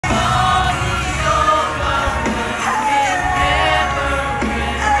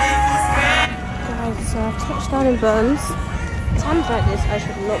down in Burns. Times like this I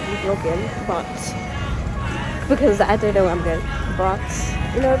should not be vlogging, but because I don't know where I'm going. But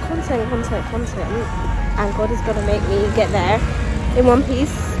you know, content, and God is gonna make me get there in one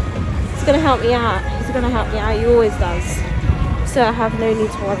piece. He's gonna help me out. He's gonna help me out. He always does. So I have no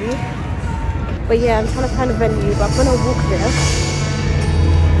need to worry. But yeah, I'm trying to find a venue, but I'm gonna walk there.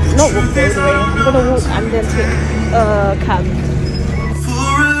 Not walk there, anyway. I'm gonna walk and then take a cab.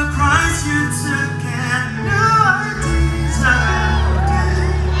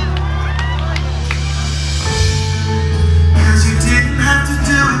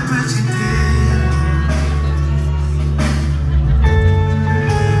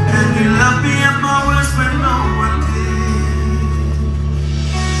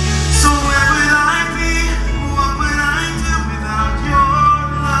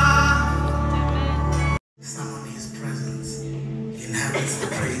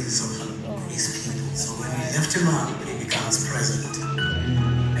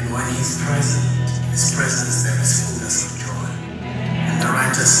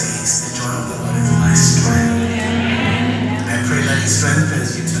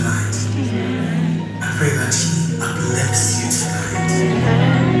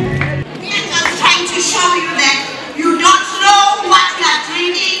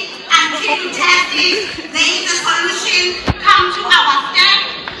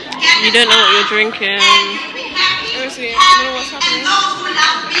 You don't know what you're drinking. Let me see. I don't know what's happening.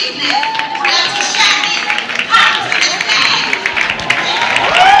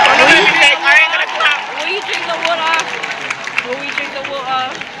 Will you drink the water? Will we drink the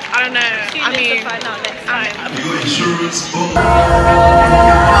water? I don't know. I mean, to find out next time. Your insurance book.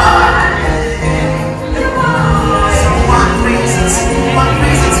 What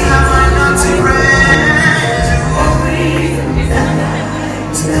reasons have I not to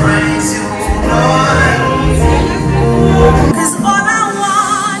praise you, Lord? 'Cause all I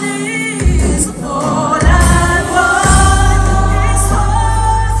want is all I want is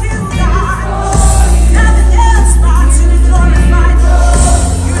what you got. Nothing else but to glorify God.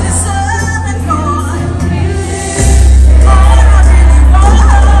 You deserve it, Lord. All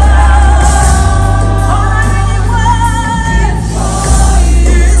I really want,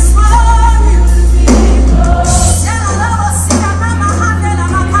 is for you.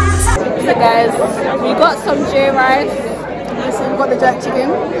 So guys, we got some J rice. So we got the jerk chicken,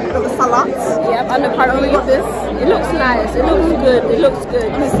 we got the salads. Yep, and the curry. We got this. It looks nice. It looks good. It looks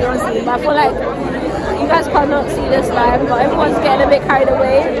good. Honestly. But I feel like you guys cannot see this live, but everyone's getting a bit carried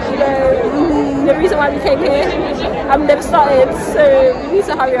away. You know, the reason why we came here, they've started, so we need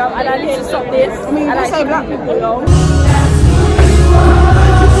to hurry up, and I need to stop this. I mean, and say black people along.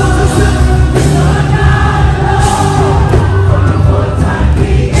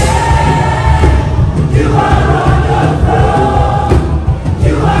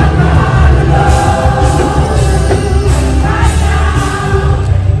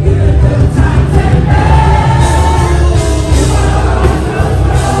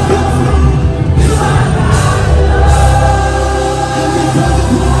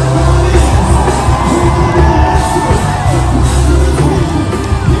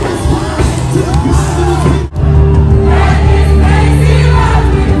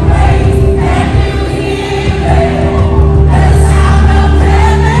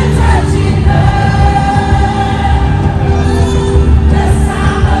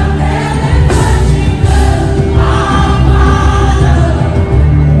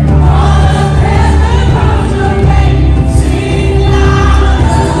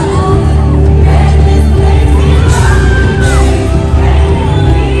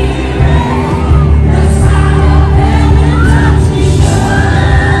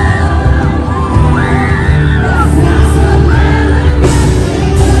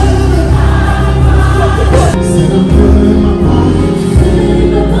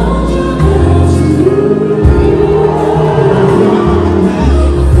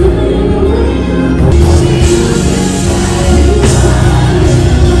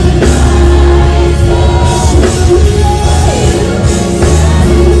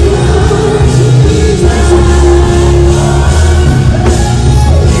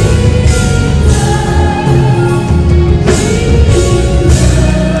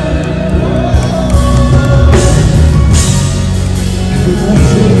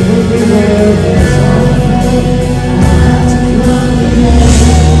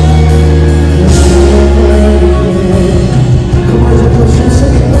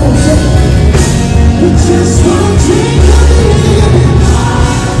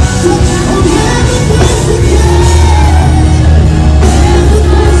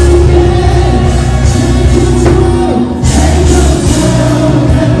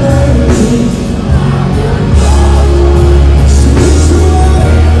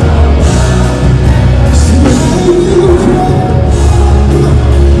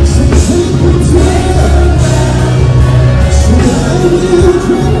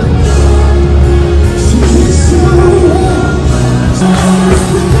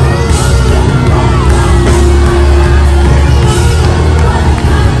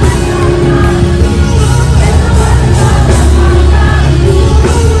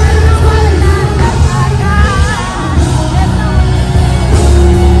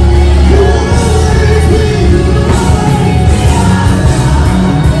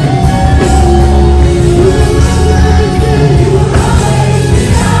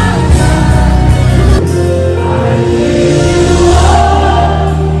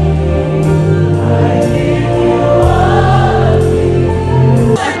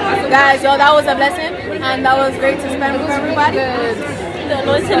 that was a blessing, and that was great to spend with everybody. The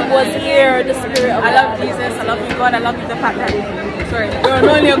anointing was here, the spirit of God. I love Jesus, I love you God, I love you the fact that we're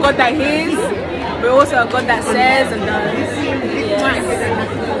not only a God that hears, we're also a God that says and does. Yes.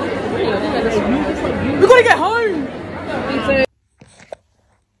 We're gonna get home!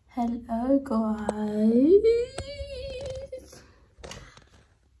 Hello guys.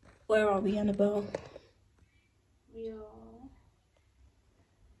 Where are we, Annabelle? We are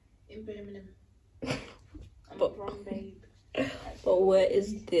in Birmingham. I'm wrong, babe. But where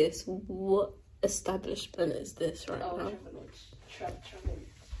is this? What establishment is this right now? Travelodge.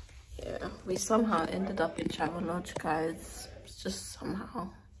 Yeah, we somehow ended up in Travelodge, guys. It's just somehow.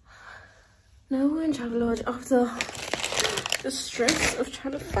 No, we're in Travelodge after the stress of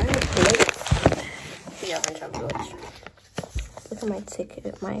trying to find a place. Yeah, I'm in Travelodge. Look at my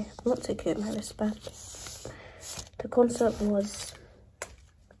ticket, my wristband. The concert was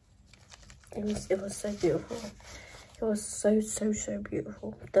it was so beautiful. It was so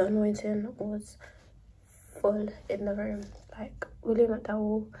beautiful. The anointing was full in the room. Like William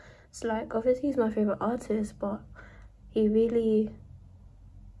McDowell, it's like obviously he's my favorite artist, but he really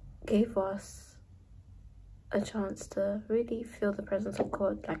gave us a chance to really feel the presence of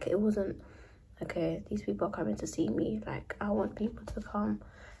God. Like it wasn't okay, these people are coming to see me. Like I want people to come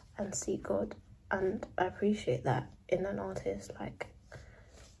and see God, and I appreciate that in an artist. Like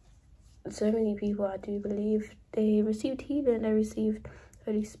so many people, I do believe they received healing, they received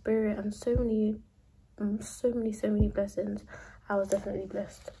Holy Spirit, and so many blessings. I was definitely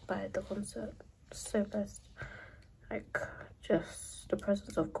blessed by the concert. So blessed. Like just the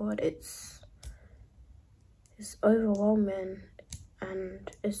presence of God, it's overwhelming,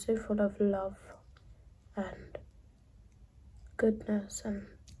 and it's so full of love and goodness, and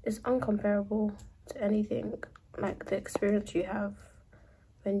it's uncomparable to anything. Like the experience you have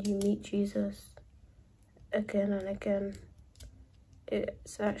when you meet Jesus again and again,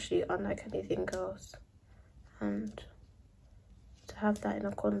 it's actually unlike anything else. And to have that in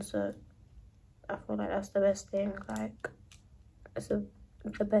a concert, I feel like that's the best thing. Like it's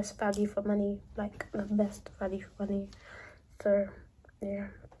the best value for money, like the best value for money. So yeah,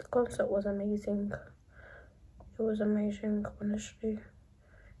 the concert was amazing. It was amazing, honestly.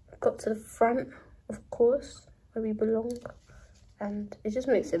 Got to the front, of course, where we belong, and it just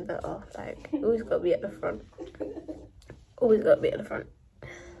makes it better. Like you always gotta be at the front. Always gotta be at the front.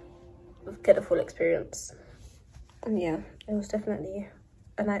 Get the full experience. And yeah, it was definitely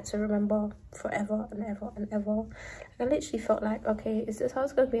a night to remember forever and ever and ever. I literally felt like, okay, is this how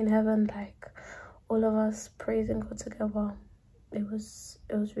it's gonna be in heaven? Like all of us praising God together. It was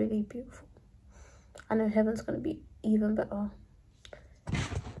really beautiful. I know heaven's gonna be even better.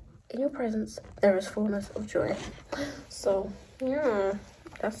 In your presence there is fullness of joy. So yeah,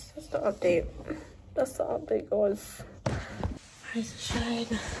 that's the update. That's the update, guys. Rise and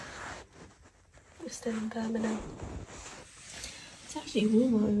shine. We're still in Birmingham. It's actually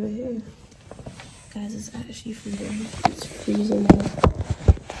warmer over here. Guys, it's actually freezing. It's freezing here.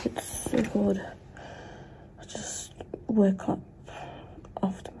 It's so cold. I just woke up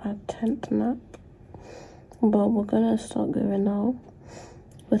after my 10th nap. But we're gonna start going now.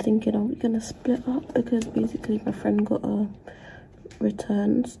 We're thinking, are we gonna split up? Because basically my friend got a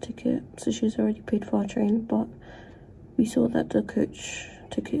returns ticket, so she's already paid for our train, but we saw that the coach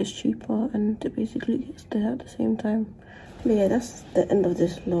ticket is cheaper and it basically gets there at the same time. But yeah, that's the end of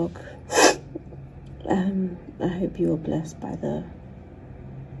this vlog. I hope you were blessed by the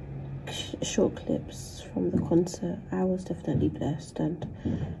short clips from the concert. I was definitely blessed, and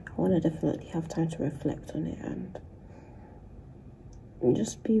I want to definitely have time to reflect on it and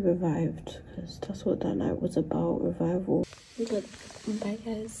just be revived, because that's what that night was about, revival. But bye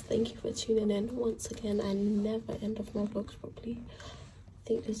guys, thank you for tuning in once again. I never end off my vlogs properly. I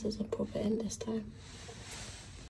think this is a proper end this time.